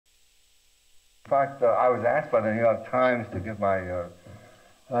fact, I was asked by the New York Times to give my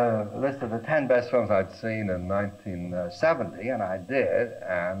list of the 10 best films I'd seen in 1970, and I did.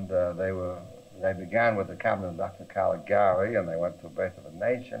 And they began with The Cabinet of Dr. Caligari, and they went to Birth of a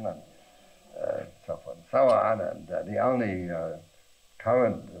Nation, and so forth and so on. And the only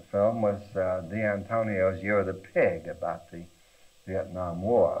current film was D'Antonio's Year of the Pig, about the Vietnam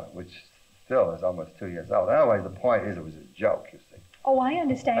War, which still is almost 2 years old. Anyway, the point is it was a joke, you see. Oh, I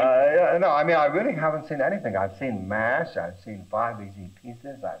understand. No, I mean, I really haven't seen anything. I've seen MASH, I've seen 5 Easy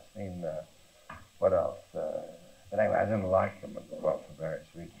Pieces, I've seen, what else? But anyway, I didn't like them, well, for various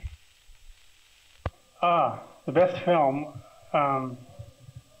reasons. The best film,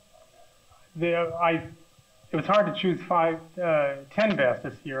 it was hard to choose 10 best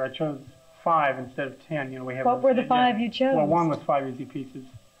this year. I chose 5 instead of 10. You know, we have. What were the 5 you chose? Well, one was 5 Easy Pieces,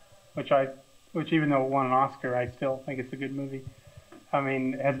 which even though it won an Oscar, I still think it's a good movie. I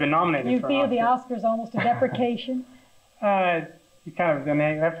mean, it has been nominated for an Oscar. You feel the Oscar's almost a deprecation? You kind of, then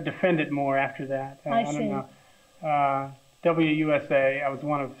you have to defend it more after that. I don't see. know. WUSA, I was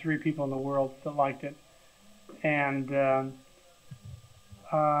one of 3 people in the world that liked it. And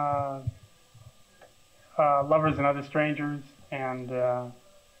Lovers and Other Strangers, and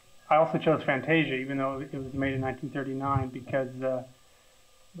I also chose Fantasia, even though it was made in 1939, because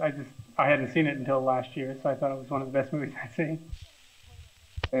I hadn't seen it until last year, so I thought it was one of the best movies I'd seen.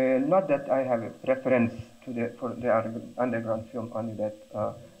 Not that I have a preference for the underground film, only that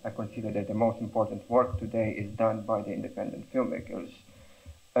I consider that the most important work today is done by the independent filmmakers.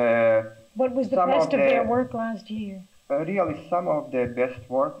 What was the best of their work last year? Really, some of the best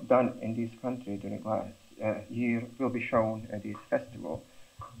work done in this country during last year will be shown at this festival.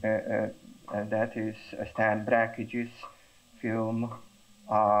 And that is Stan Brackage's film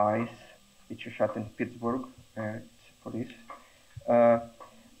Eyes, which was shot in Pittsburgh, police.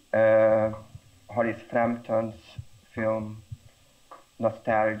 Horace Frampton's film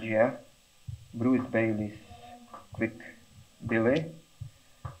Nostalgia, Bruce Bailey's Quick Billy.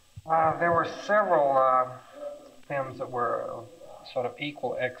 There were several films that were sort of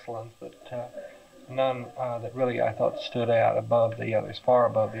equal excellence, but none that really I thought stood out above the others, far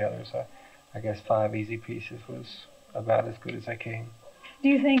above the others. I guess 5 Easy Pieces was about as good as they came. Do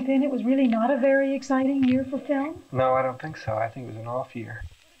you think then it was really not a very exciting year for film? No, I don't think so. I think it was an off year.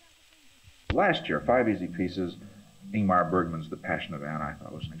 Last year, 5 Easy Pieces, Ingmar Bergman's The Passion of Anne, I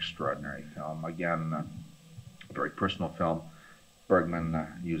thought was an extraordinary film. Again, a very personal film. Bergman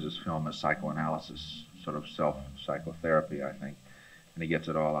uses film as psychoanalysis, sort of self-psychotherapy, I think, and he gets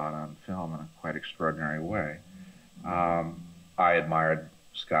it all out on film in a quite extraordinary way. I admired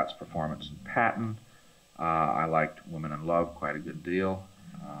Scott's performance in Patton. I liked Women in Love quite a good deal.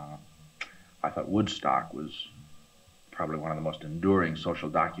 I thought Woodstock was probably one of the most enduring social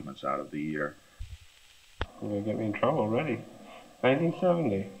documents out of the year. You're going to get me in trouble already.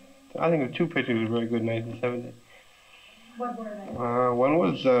 1970. I think the 2 pictures were very good in 1970. What were they? One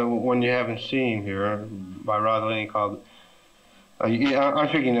was one you haven't seen here by Rosalini called, I'm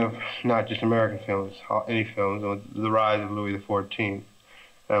speaking of not just American films, any films, The Rise of Louis XIV,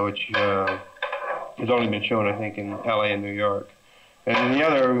 which has only been shown, I think, in LA and New York. And the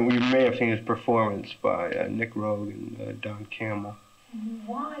other, we may have seen his performance by Nick Rogue and Don Campbell.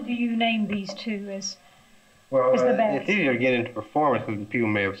 Why do you name these 2 as the best? It's easier to get into performance because people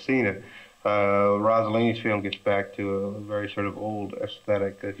may have seen it. Rossellini's film gets back to a very sort of old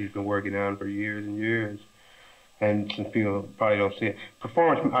aesthetic that he's been working on for years and years. And since people probably don't see it.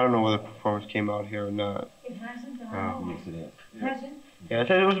 Performance, I don't know whether performance came out here or not. It hasn't? Yes, it is. Hasn't? Yeah,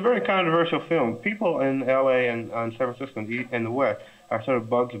 it was a very controversial film. People in LA and San Francisco and the West are sort of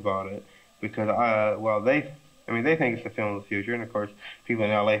bugs about it because, they think it's the film of the future, and of course, people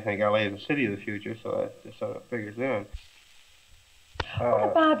in LA think LA is the city of the future, so that just sort of figures in.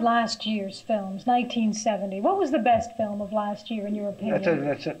 What about last year's films, 1970? What was the best film of last year, in your opinion?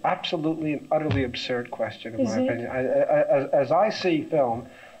 That's an absolutely and utterly absurd question, in Is my it? opinion. As I see film,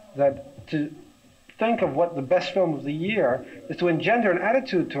 that to think of what the best film of the year is to engender an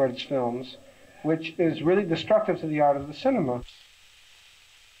attitude towards films which is really destructive to the art of the cinema.